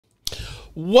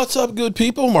What's up, good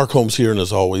people? Mark Holmes here, and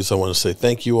as always, I want to say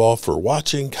thank you all for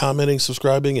watching, commenting,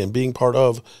 subscribing, and being part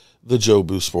of the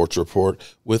Jobu Sports Report.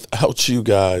 Without you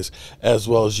guys, as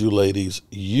well as you ladies,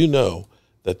 you know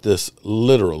that this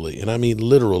literally, and I mean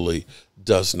literally,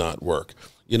 does not work.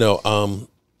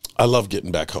 I love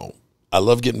getting back home. I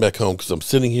love getting back home because I'm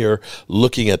sitting here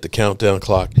looking at the countdown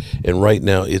clock, and right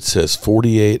now it says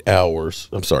 48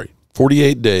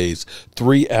 days,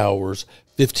 3 hours,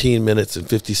 15 minutes, and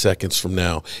 50 seconds from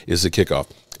now is the kickoff.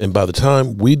 And by the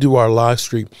time we do our live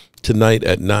stream tonight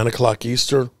at 9 o'clock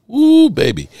Eastern, ooh,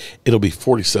 baby, it'll be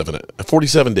 47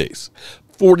 days.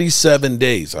 47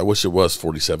 days. I wish it was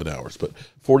 47 hours, but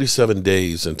 47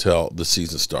 days until the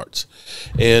season starts.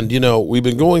 And, we've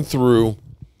been going through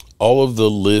all of the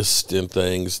lists and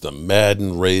things, the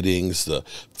Madden ratings, the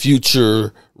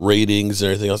future ratings,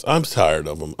 and everything else. I'm tired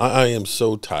of them. I am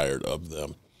so tired of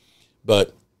them.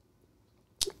 But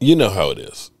you know how it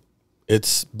is.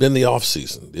 It's been the off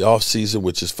season,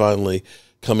 which is finally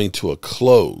coming to a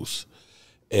close.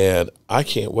 And I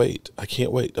can't wait. I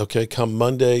can't wait. Okay, come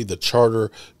Monday, the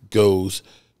charter goes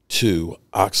to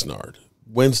Oxnard.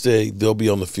 Wednesday, they'll be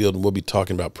on the field, and we'll be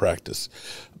talking about practice.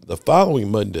 The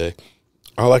following Monday,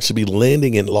 I'll actually be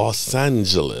landing in Los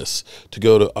Angeles to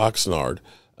go to Oxnard,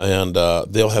 and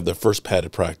they'll have their first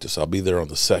padded practice. I'll be there on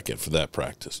the 2nd for that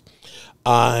practice.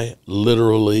 I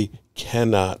literally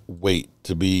cannot wait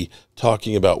to be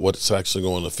talking about what's actually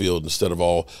going on the field instead of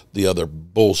all the other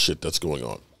bullshit that's going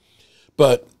on.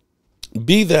 But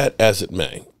be that as it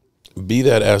may,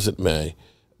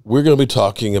 we're going to be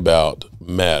talking about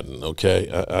Madden,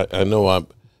 okay? I know I'm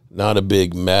not a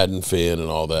big Madden fan and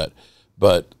all that,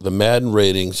 but the Madden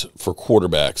ratings for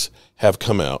quarterbacks have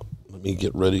come out. Let me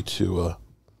get ready to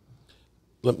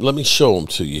let me show them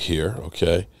to you here,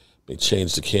 okay? Let me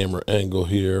change the camera angle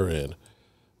here, and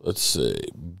let's see.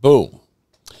 Boom.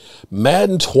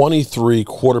 Madden 23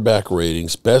 quarterback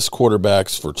ratings, best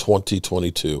quarterbacks for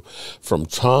 2022, from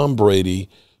Tom Brady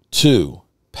to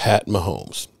Pat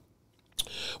Mahomes.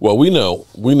 Well, we know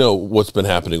what's been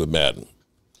happening with Madden.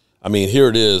 I mean, here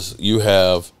it is. You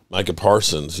have Micah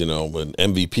Parsons, an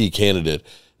MVP candidate,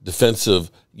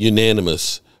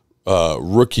 unanimous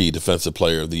rookie defensive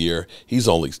player of the year. He's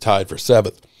only tied for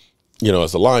 7th,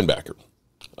 as a linebacker.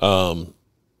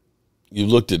 You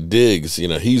looked at Diggs,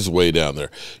 he's way down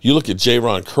there. You look at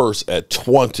Jaron Kearse at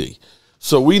 20.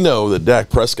 So we know that Dak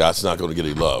Prescott's not going to get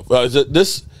any love.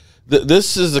 This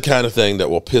is the kind of thing that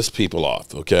will piss people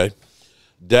off, okay?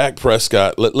 Dak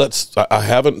Prescott, I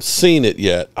haven't seen it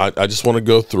yet. I just want to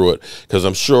go through it because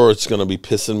I'm sure it's going to be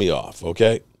pissing me off,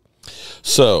 okay?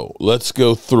 So let's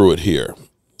go through it here.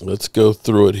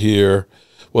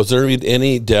 Was there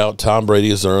any doubt Tom Brady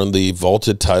has earned the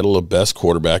vaulted title of best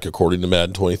quarterback according to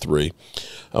Madden 23?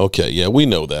 Okay, yeah, we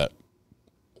know that.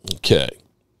 Okay.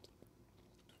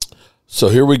 So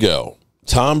here we go.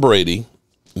 Tom Brady,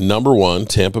 number 1,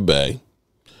 Tampa Bay.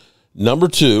 Number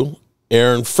 2,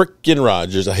 Aaron frickin'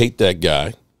 Rodgers. I hate that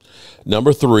guy.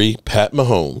 Number 3, Pat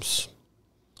Mahomes.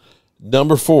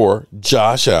 Number 4,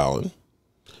 Josh Allen.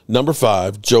 Number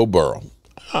 5, Joe Burrow.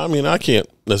 I mean, I can't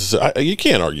necessarily. You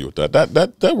can't argue with that.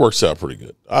 That works out pretty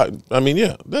good. I mean,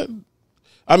 yeah.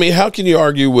 How can you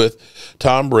argue with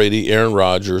Tom Brady, Aaron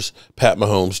Rodgers, Pat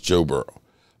Mahomes, Joe Burrow?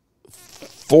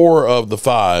 4 of the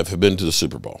 5 have been to the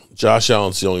Super Bowl. Josh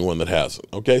Allen's the only one that hasn't.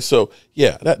 Okay, so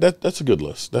yeah, that's a good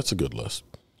list. That's a good list.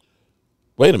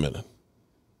 Wait a minute.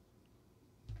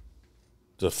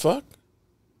 The fuck?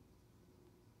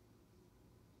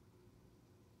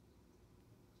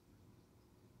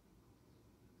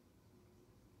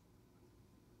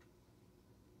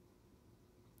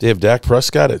 They have Dak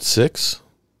Prescott at 6.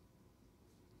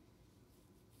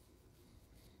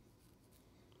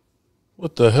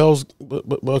 What the hell's?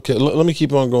 Okay, let me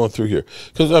keep on going through here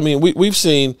because we've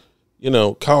seen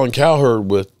Colin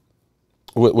Cowherd with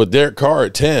Derek Carr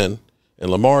at 10 and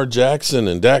Lamar Jackson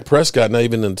and Dak Prescott not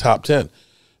even in the top 10.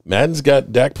 Madden's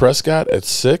got Dak Prescott at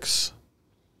 6.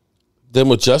 Then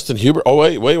with Justin Herbert. Oh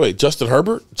wait, Justin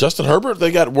Herbert.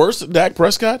 They got worse than Dak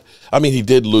Prescott. I mean, he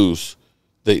did lose.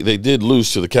 They did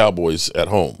lose to the Cowboys at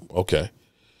home. Okay.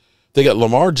 They got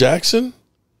Lamar Jackson.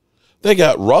 They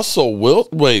got Russell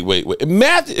Wilson. Wait.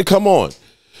 Matt, come on.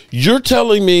 You're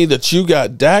telling me that you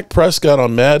got Dak Prescott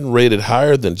on Madden rated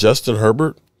higher than Justin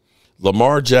Herbert,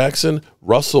 Lamar Jackson,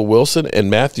 Russell Wilson, and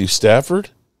Matthew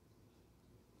Stafford?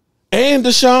 And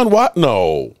Deshaun Watson?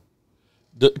 No.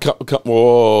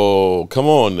 Whoa. Come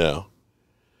on now.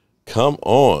 Come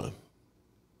on.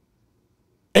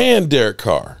 And Derek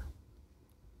Carr.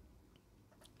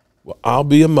 Well, I'll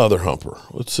be a mother humper.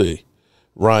 Let's see.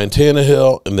 Ryan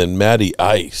Tannehill and then Matty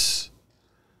Ice.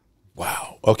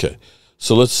 Wow. Okay.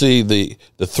 So let's see the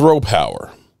throw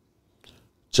power.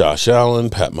 Josh Allen,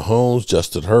 Pat Mahomes,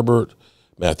 Justin Herbert,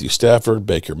 Matthew Stafford,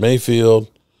 Baker Mayfield,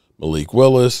 Malik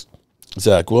Willis,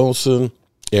 Zach Wilson,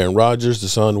 Aaron Rodgers,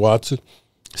 Deshaun Watson,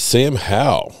 Sam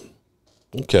Howell.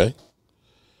 Okay.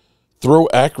 Throw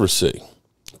accuracy.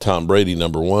 Tom Brady,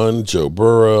 number 1, Joe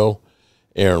Burrow,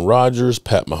 Aaron Rodgers,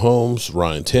 Pat Mahomes,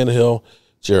 Ryan Tannehill,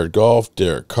 Jared Goff,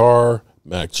 Derek Carr,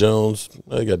 Mac Jones.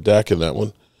 I got Dak in that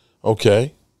one.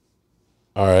 Okay.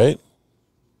 All right.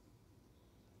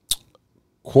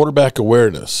 Quarterback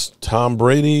awareness. Tom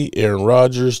Brady, Aaron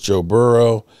Rodgers, Joe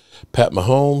Burrow, Pat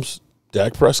Mahomes,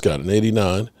 Dak Prescott, an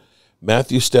 89,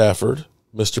 Matthew Stafford,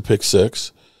 Mr. Pick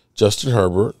Six, Justin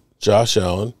Herbert, Josh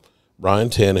Allen, Ryan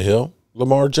Tannehill,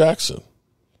 Lamar Jackson.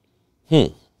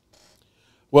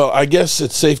 Well, I guess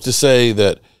it's safe to say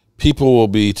that people will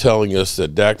be telling us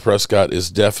that Dak Prescott is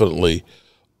definitely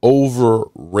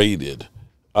overrated.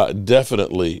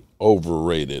 Definitely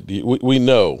overrated. We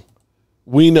know.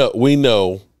 They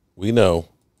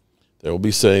will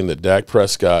be saying that Dak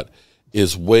Prescott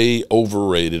is way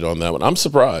overrated on that one. I'm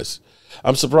surprised.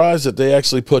 I'm surprised that they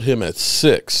actually put him at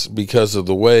 6 because of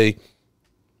the way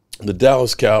the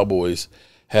Dallas Cowboys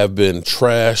have been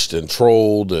trashed and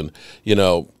trolled, and, you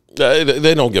know,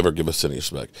 they don't ever give us any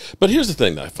respect. But here's the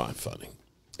thing that I find funny.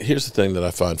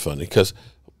 Because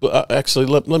actually,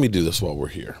 let me do this while we're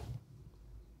here.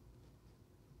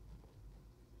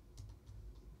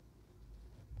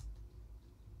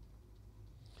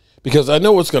 Because I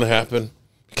know what's going to happen,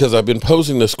 because I've been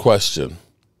posing this question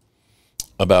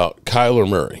about Kyler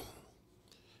Murray.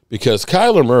 Because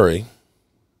Kyler Murray,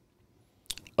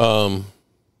 and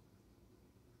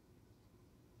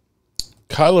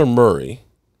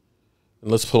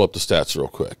let's pull up the stats real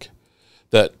quick,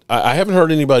 that I haven't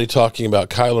heard anybody talking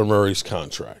about Kyler Murray's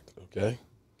contract, okay?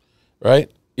 Right?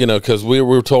 You know, because we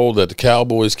were told that the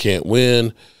Cowboys can't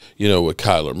win, you know, with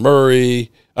Kyler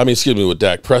Murray. With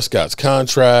Dak Prescott's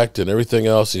contract and everything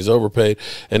else. He's overpaid.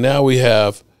 And now we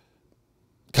have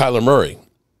Kyler Murray,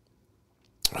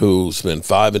 who's been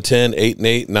 5-10,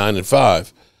 8-8,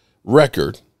 9-5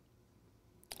 record.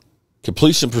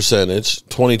 Completion percentage,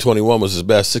 2021 was his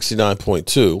best,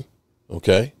 69.2,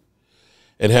 okay?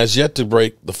 And has yet to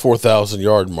break the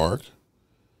 4,000-yard mark.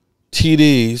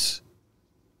 TDs,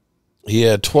 he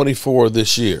had 24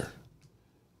 this year.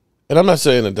 And I'm not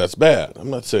saying that that's bad.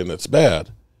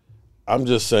 I'm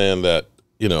just saying that,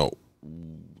 you know,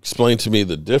 explain to me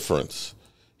the difference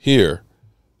here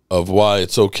of why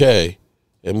it's okay,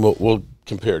 and we'll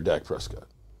compare Dak Prescott.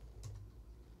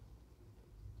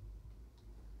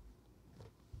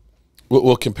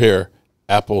 We'll compare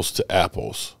apples to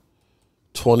apples.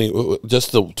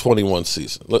 Just the 21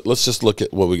 season. Let's just look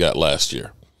at what we got last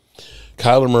year.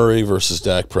 Kyler Murray versus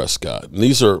Dak Prescott. And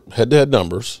these are head-to-head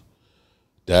numbers.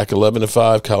 Dak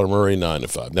 11-5, Kyler Murray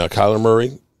 9-5. Now, Kyler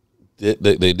Murray, they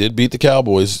did beat the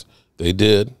Cowboys. They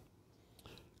did.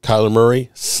 Kyler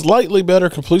Murray, slightly better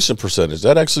completion percentage.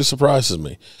 That actually surprises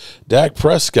me. Dak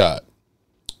Prescott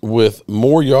with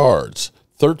more yards,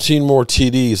 13 more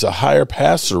TDs, a higher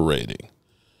passer rating.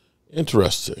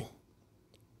 Interesting.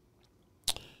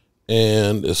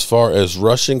 And as far as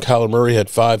rushing, Kyler Murray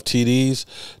had 5 TDs.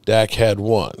 Dak had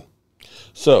 1.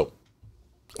 So,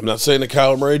 I'm not saying that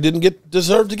Kyler Murray didn't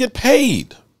deserve to get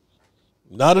paid.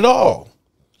 Not at all.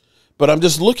 But I'm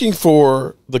just looking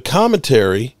for the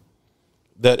commentary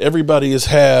that everybody has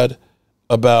had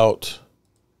about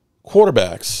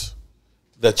quarterbacks,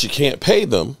 that you can't pay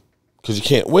them because you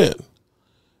can't win.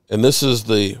 And this is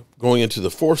going into the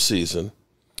 4th season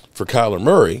for Kyler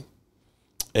Murray,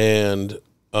 and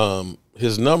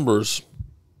his numbers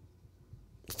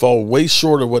fall way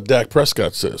short of what Dak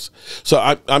Prescott says.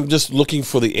 So I'm just looking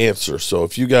for the answer. So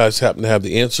if you guys happen to have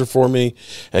the answer for me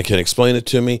and can explain it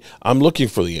to me, I'm looking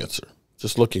for the answer.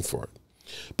 Just looking for it.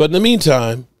 But in the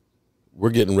meantime,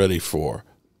 we're getting ready for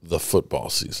the football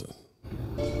season.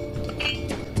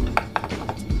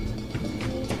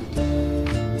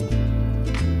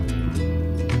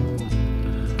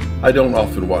 I don't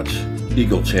often watch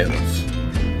Eagle channels,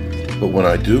 but when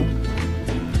I do,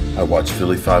 I watch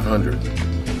Philly 500,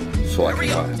 so I can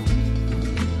lie.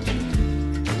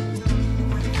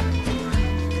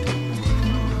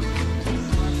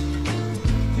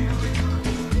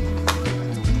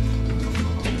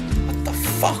 What the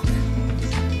fuck?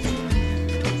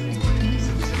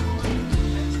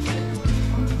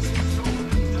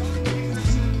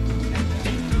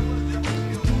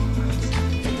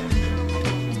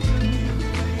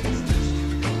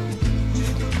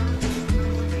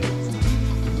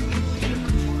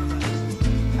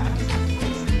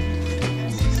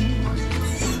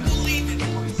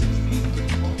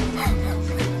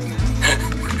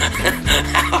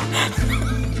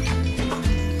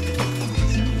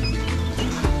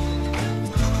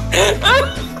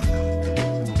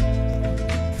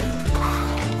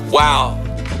 Wow,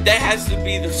 that has to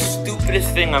be the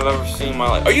stupidest thing I've ever seen in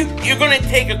my life. You're gonna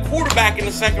take a quarterback in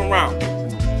the second round?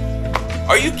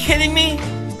 Are you kidding me?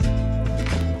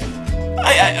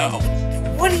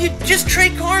 What do you just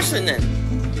trade Carson then?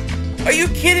 Are you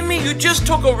kidding me? You just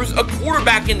took a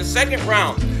quarterback in the second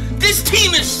round. This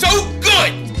team is so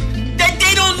good that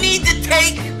they don't need to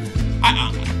take.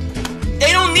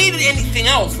 They don't need anything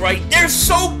else, right? They're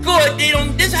so good. They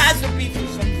don't. This has to be for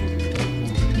something.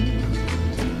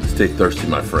 Stay thirsty,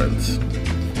 my friends,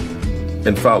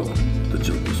 and follow the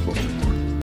Jobu